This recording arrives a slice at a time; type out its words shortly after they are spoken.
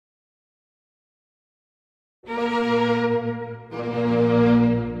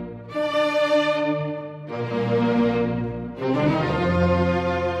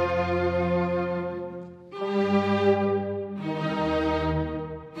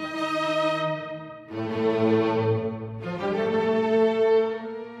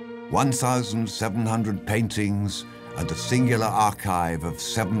1,700 paintings and a singular archive of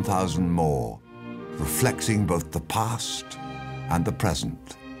 7,000 more, reflecting both the past and the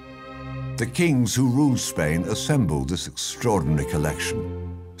present. The kings who ruled Spain assembled this extraordinary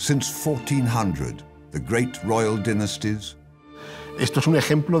collection. Since 1400, the great royal dynasties. Esto es un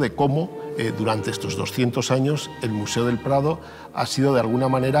ejemplo de cómo durante estos 200 años el Museo del Prado ha sido de alguna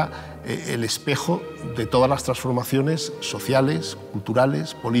manera el espejo de todas las transformaciones sociales,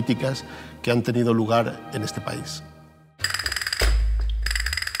 culturales, políticas que han tenido lugar en este país.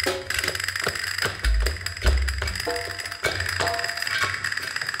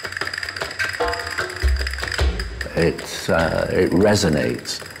 It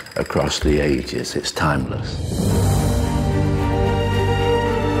resonates across the ages, it's timeless.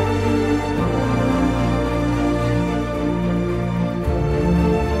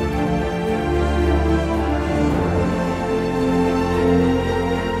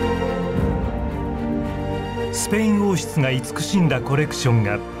スペイン王室が慈しんだコレクション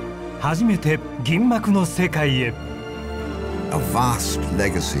が初めて銀幕の世界へ。A vast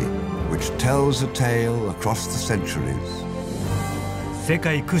legacy which tells a tale across the centuries. 世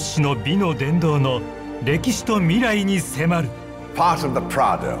界屈指の美の殿堂の歴史と未来に迫る。Part of the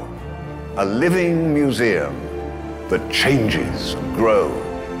Prado, a living museum that changes and grows.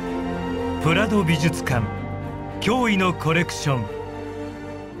 プラド美術館、驚異のコレクション。